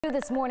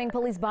This morning,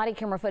 police body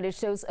camera footage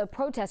shows a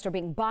protester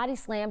being body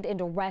slammed and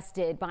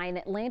arrested by an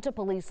Atlanta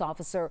police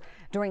officer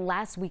during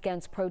last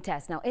weekend's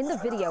protest. Now, in the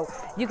video,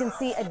 you can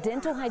see a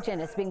dental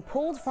hygienist being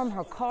pulled from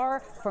a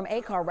car in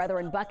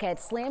Buckhead,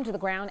 slammed to the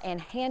ground and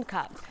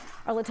handcuffed.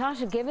 Our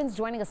Latasha Givens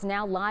joining us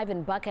now live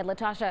in Buckhead.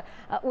 Latasha,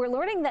 we're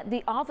learning that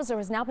the officer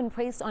has now been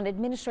placed on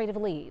administrative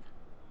leave.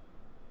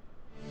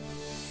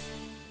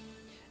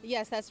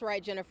 Yes, that's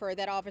right, Jennifer.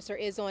 That officer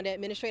is on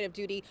administrative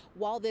duty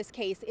while this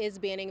case is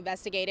being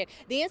investigated.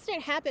 The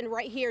incident happened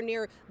right here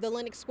near the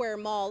Lenox Square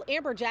Mall.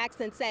 Amber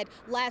Jackson said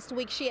last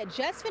week she had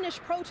just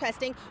finished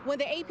protesting when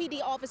the APD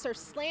officer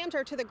slammed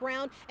her to the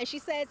ground, and she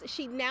says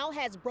she now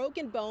has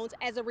broken bones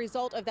as a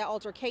result of that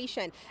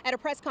altercation. At a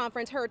press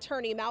conference, her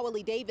attorney,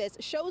 Mawali Davis,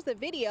 shows the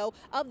video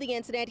of the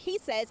incident. He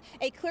says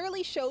it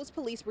clearly shows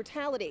police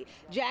brutality.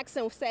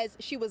 Jackson says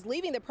she was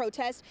leaving the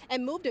protest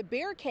and moved a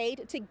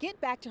barricade to get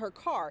back to her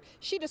car.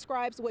 She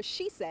describes what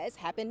she says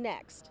happened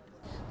next.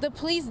 The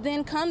police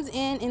then comes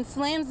in and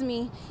slams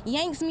me,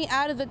 yanks me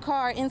out of the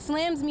car and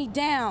slams me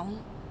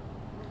down.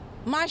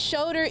 My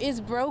shoulder is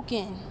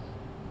broken.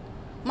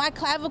 My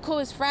clavicle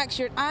is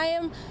fractured.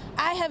 I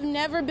have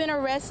never been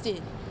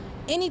arrested.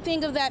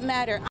 Anything of that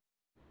matter.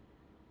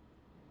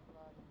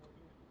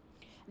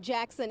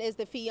 Jackson is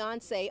the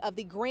fiance of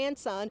the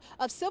grandson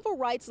of civil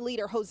rights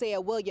leader Hosea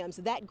Williams.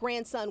 That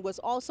grandson was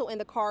also in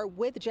the car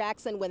with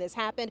Jackson when this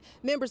happened.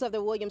 Members of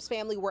the Williams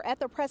family were at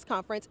the press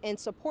conference in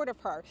support of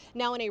her.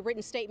 Now, in a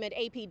written statement,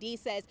 APD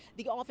says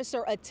the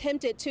officer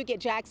attempted to get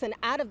Jackson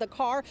out of the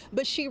car,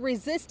 but she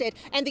resisted,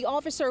 and the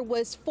officer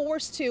was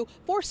forced to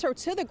force her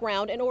to the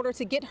ground in order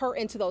to get her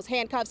into those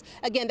handcuffs.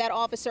 Again, that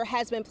officer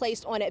has been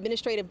placed on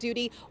administrative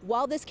duty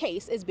while this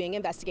case is being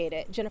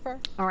investigated. Jennifer?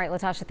 All right,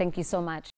 Latasha, thank you so much.